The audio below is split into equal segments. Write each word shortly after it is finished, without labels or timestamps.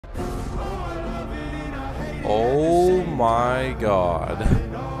Oh my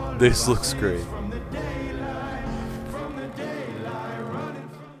god. This looks great.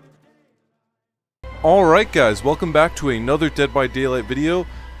 Alright guys, welcome back to another Dead by Daylight video.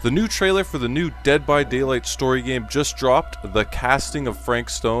 The new trailer for the new Dead by Daylight story game just dropped, the casting of Frank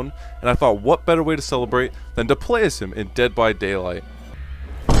Stone, and I thought what better way to celebrate than to play as him in Dead by Daylight.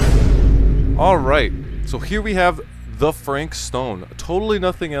 Alright, so here we have the Frank Stone. Totally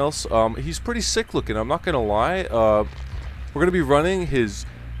nothing else. He's pretty sick looking, I'm not gonna lie. We're gonna be running his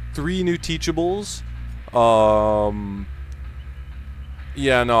 3 new teachables. What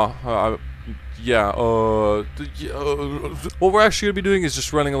we're actually going to be doing is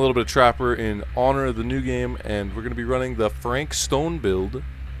just running a little bit of Trapper in honor of the new game, and we're going to be running the Frank Stone build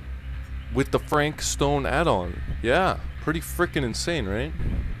with the Frank Stone add-on. Yeah, pretty freaking insane, right?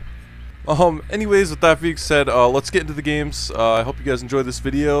 Anyways, with that being said, let's get into the games. I hope you guys enjoyed this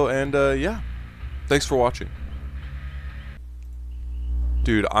video, and yeah, thanks for watching.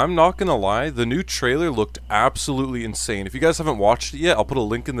 Dude, I'm not gonna lie, the new trailer looked absolutely insane. If you guys haven't watched it yet, I'll put a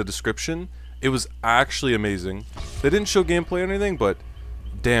link in the description. It was actually amazing. They didn't show gameplay or anything, but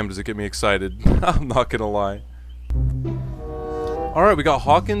damn, does it get me excited. I'm not gonna lie. Alright, we got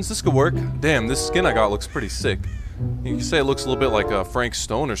Hawkins. This could work. Damn, this skin I got looks pretty sick. You can say it looks a little bit like Frank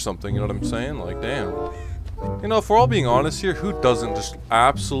Stone or something, you know what I'm saying? Like, damn. You know, if we're all being honest here, who doesn't just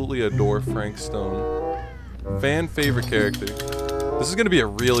absolutely adore Frank Stone? Fan favorite character. This is gonna be a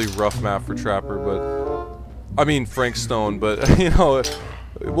really rough map for Trapper, but... I mean, Frank Stone, but, you know...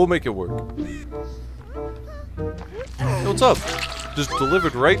 We'll make it work. Hey, what's up? Just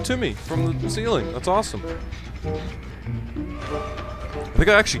delivered right to me from the ceiling. That's awesome. I think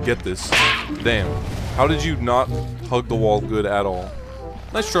I actually get this. Damn. How did you not hug the wall good at all?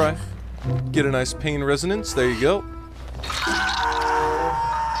 Nice try. Get a nice pain resonance. There you go.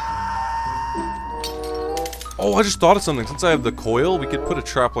 Oh, I just thought of something. Since I have the coil, we could put a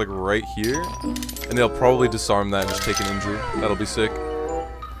trap like right here. And they'll probably disarm that and just take an injury. That'll be sick.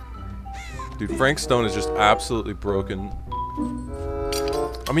 Dude, Frank Stone is just absolutely broken.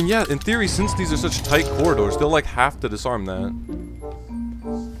 I mean, yeah, in theory, since these are such tight corridors, they'll like have to disarm that. And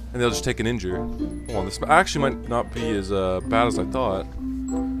they'll just take an injury. Hold on, this actually might not be as bad as I thought.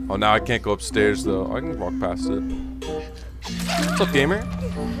 Oh, now I can't go upstairs, though. I can walk past it. What's up, gamer?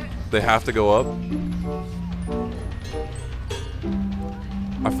 They have to go up.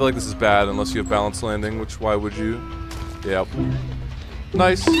 I feel like this is bad unless you have balance landing, which why would you? Yep.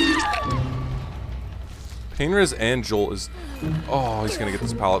 Nice. Painrez and Jolt is... Oh, he's gonna get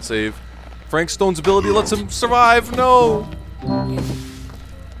this pallet save. Frank Stone's ability lets him survive. No!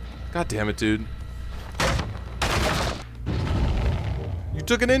 God damn it, dude. You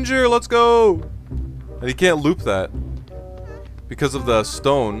took an injure. Let's go! And he can't loop that. Because of the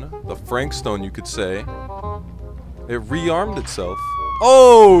stone. The Frank Stone, you could say. It rearmed itself.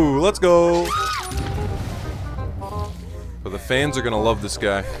 Oh! Let's go! But the fans are gonna love this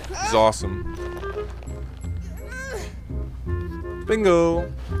guy. He's awesome. Bingo!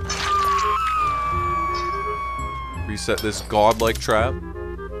 Reset this godlike trap.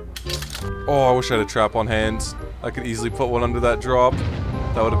 Oh, I wish I had a trap on hand. I could easily put one under that drop.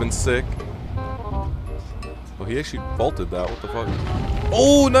 That would have been sick. Oh, he actually vaulted that. What the fuck?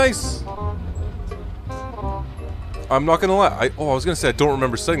 Oh, nice! I'm not gonna lie. I was gonna say I don't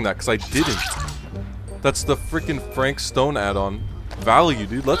remember setting that because I didn't. That's the freaking Frank Stone add-on. Value,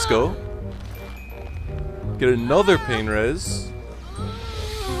 dude. Let's go. Get another pain res.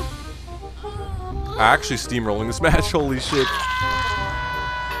 Actually steamrolling this match. Holy shit.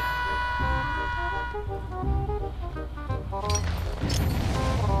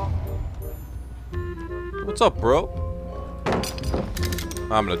 What's up, bro?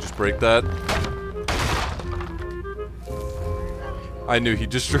 I'm gonna just break that. I knew he'd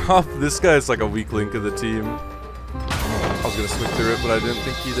just drop. This guy's like a weak link of the team. I was gonna swing through it, but I didn't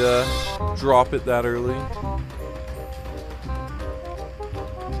think he'd drop it that early.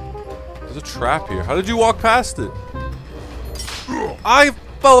 There's a trap here. How did you walk past it? I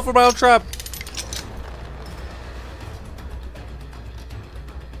fell for my own trap.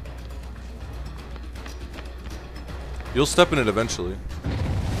 You'll step in it eventually.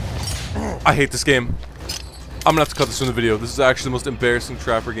 I hate this game. I'm gonna have to cut this from the video. This is actually the most embarrassing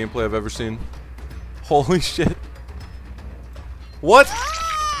Trapper gameplay I've ever seen. Holy shit. What?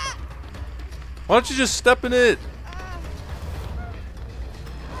 Why don't you just step in it?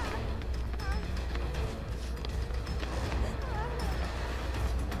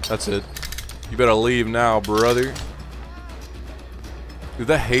 That's it. You better leave now, brother. Dude,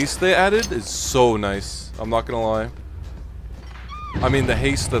 the haste they added is so nice. I'm not gonna lie. I mean, the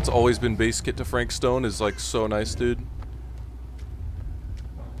haste that's always been base kit to Frank Stone is like so nice, dude.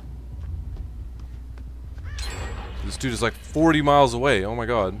 This dude is like 40 miles away. Oh my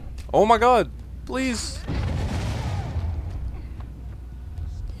god. Oh my god. Please.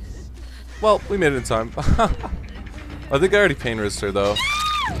 Well, we made it in time. I think I already pain risked her though.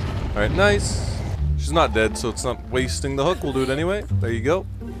 Alright, nice. She's not dead, so it's not wasting the hook. We'll do it anyway. There you go.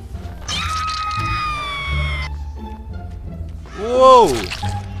 Whoa!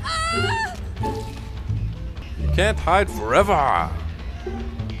 You can't hide forever!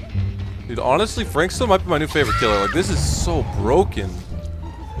 Dude, honestly, Frank Stone might be my new favorite killer. Like, this is so broken.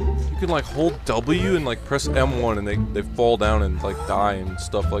 You can, like, hold W and, like, press M1 and they fall down and, like, die and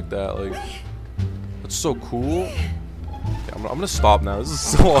stuff like that. Like, that's so cool. Okay, I'm gonna stop now. This is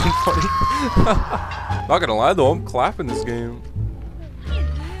so unfunny. Not gonna lie, though, I'm clapping this game.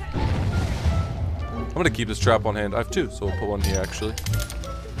 I'm gonna keep this trap on hand. I have two, so we'll put one here, actually.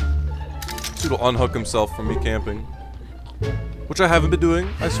 This dude will unhook himself from me camping. Which I haven't been doing,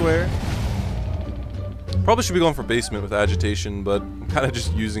 I swear. Probably should be going for basement with agitation, but I'm kind of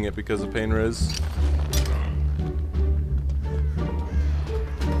just using it because of pain res.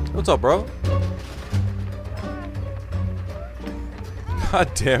 What's up, bro? God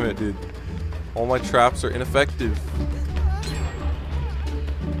damn it, dude. All my traps are ineffective.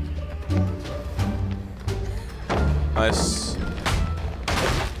 Nice.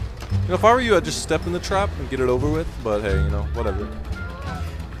 You know, if I were you, I'd just step in the trap and get it over with, but hey, you know, whatever.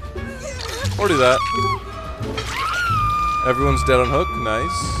 Or do that. Everyone's dead on hook.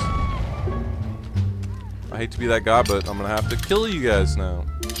 Nice. I hate to be that guy, but I'm gonna have to kill you guys now.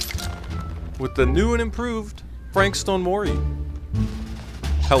 With the new and improved Frank Stone Mori.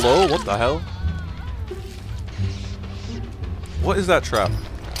 Hello? What the hell? What is that trap?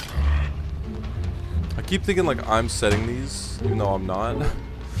 I keep thinking like I'm setting these, even though I'm not.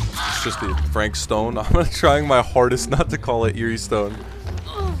 It's just the Frank Stone. I'm trying my hardest not to call it Eerie Stone.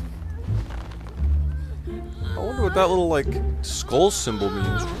 I wonder what that little like skull symbol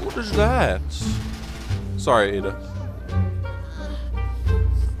means. What is that? Sorry, Ada.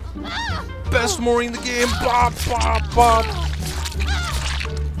 Best Mori in the game. Bop, bop, bop.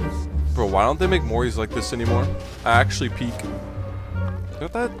 Bro, why don't they make Moris like this anymore? I actually peek. Look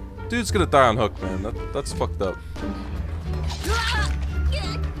at that. Dude's gonna die on hook, man. That's fucked up.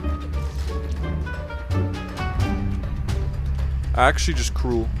 Actually, just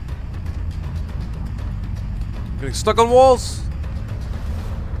cruel. Getting stuck on walls.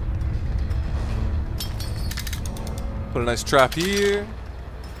 Put a nice trap here.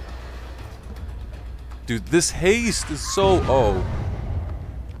 Dude, this haste is so... Oh.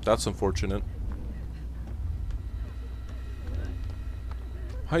 That's unfortunate.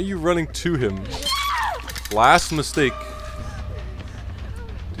 How are you running to him? Last mistake.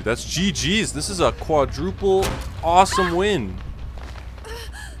 Dude, that's GG's. This is a quadruple awesome win.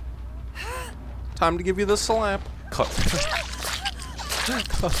 Time to give you the slap. Cut.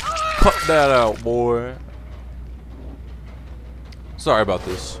 Cut that out, boy. Sorry about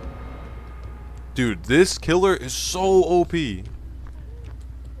this. Dude, this killer is so OP.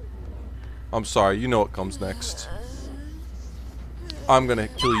 I'm sorry, you know what comes next. I'm gonna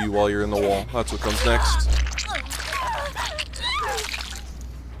kill you while you're in the wall. That's what comes next.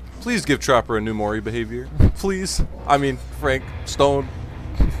 Please give Trapper a new Mori behavior. Please. I mean, Frank Stone.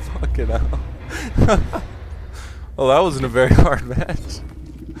 Fucking hell. Well, that wasn't a very hard match.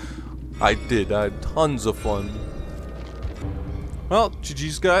 I had tons of fun. Well,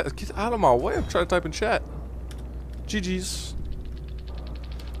 GG's guys. Get out of my way. I'm trying to type in chat. GG's.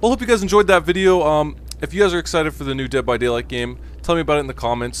 Well, hope you guys enjoyed that video. If you guys are excited for the new Dead by Daylight game, tell me about it in the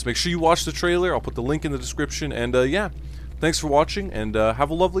comments. Make sure you watch the trailer. I'll put the link in the description. And yeah, thanks for watching, and have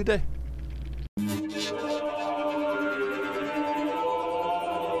a lovely day. The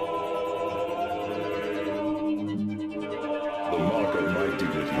mark of my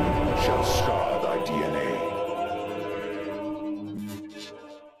dignity shall scar thy DNA.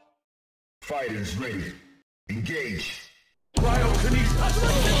 Fighters ready. Engage. Cryokinesis.